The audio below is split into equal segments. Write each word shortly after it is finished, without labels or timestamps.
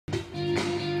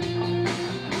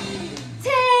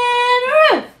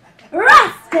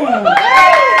All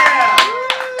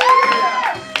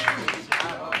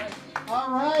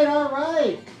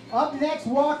right. Up next,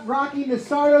 rocking the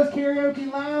Sardo's Karaoke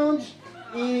Lounge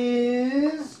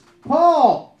is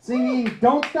Paul singing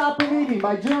 "Don't Stop Believin"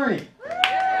 by Journey.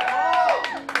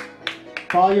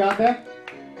 Paul, you out there?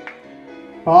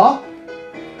 Paul?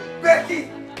 Becky!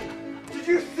 Did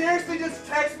you seriously just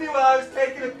text me while I was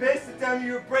taking a piss to tell me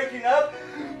you were breaking up?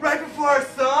 Right before our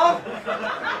song?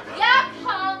 Yeah,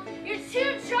 Paul. You're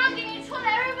too drunk and you told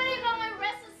everybody about my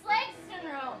restless leg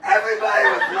syndrome. Everybody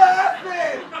was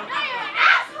laughing! No, you're an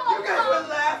asshole, You guys were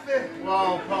laughing!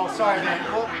 Whoa, Paul, sorry, man.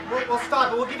 We'll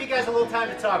stop it. We'll give you guys a little time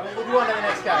to talk. We'll go on to the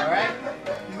next guy, all right?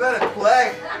 You let it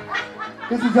play.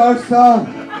 This is our song.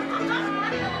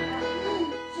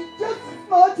 She's just a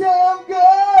small town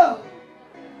girl,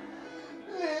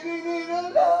 living in a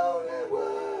lonely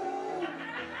world.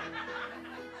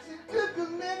 She took a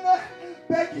midnight.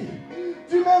 Becky,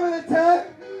 do you remember the time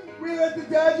we were at the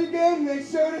Dodger game and they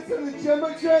showed us on the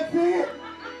Jumbotron thing?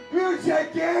 We were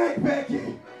gigantic, Becky.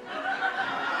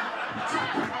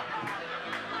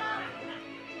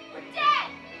 We're dead.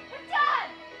 We're done.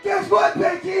 Guess what,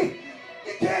 Becky?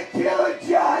 You can't kill a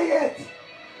giant.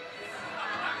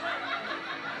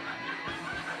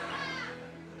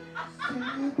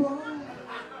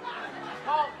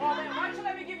 Paul, man, why don't you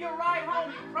let me give you a ride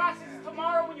home? You process it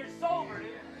tomorrow when you're sober,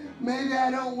 dude. Maybe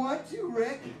I don't want to,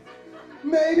 Rick.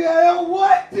 Maybe I don't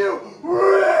want to,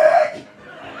 Rick!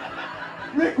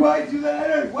 Rick, why'd you let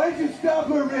her? Why'd you stop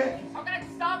her, Rick? How can I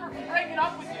stop her from breaking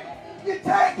up with you? You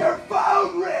take her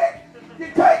phone, Rick! You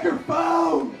take her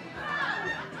phone!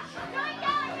 Don't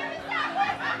yell at your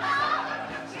Paul.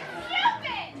 You're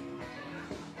stupid.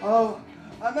 Oh,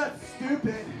 I'm not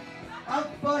stupid.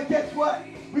 Well, guess what?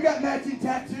 We got matching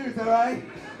tattoos, alright?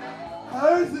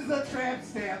 Hers is a tramp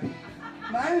stamp.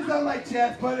 Mine is on my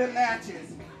chest, but it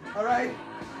matches. Alright?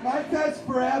 Mine says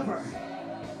forever.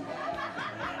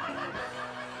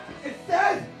 It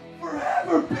says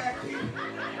forever, Becky.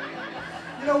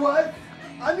 You know what?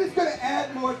 I'm just gonna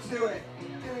add more to it. Give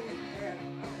me your hand.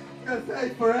 It's gonna say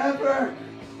forever.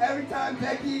 Every time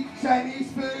Becky eats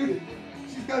Chinese food,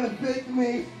 she's gonna thank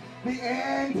me the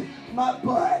end my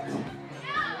butt. No,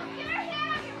 get her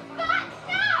hand on your butt.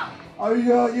 No. Oh, you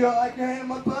don't like your hand in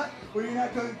my butt? Well, you're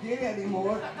not gonna get it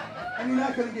anymore. And you're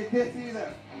not gonna get this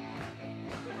either.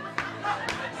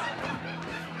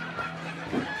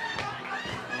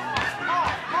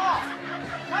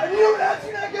 And you know what else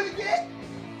you're not gonna get?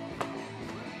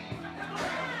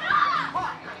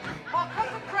 Paul, cut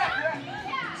the crap.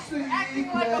 You're acting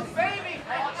like a baby,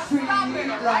 Paul. Just Sweet stop it,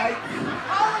 all right? light.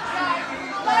 Apologize. You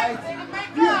know what? They can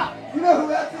make up. You know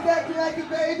who else is acting like a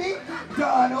baby?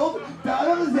 Donald.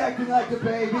 Donald is acting like a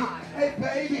baby. Hey,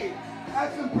 baby,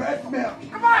 have some breast milk.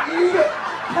 Come on. Eat it.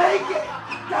 Take it.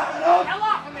 Donald. Get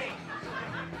off of me.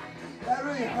 That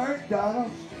really hurt,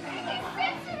 Donald. He's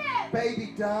sensitive.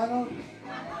 Baby Donald.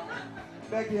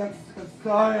 Becky, I'm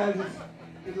sorry.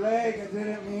 Your leg, I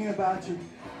didn't mean about your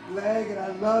leg, and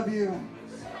I love you.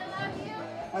 I love you.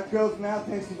 That girl's mouth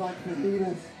tastes like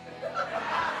fajitas.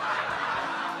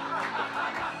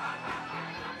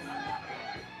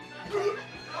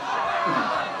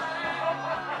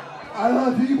 I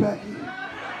love you, Becky.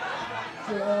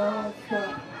 Just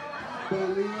stop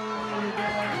believing.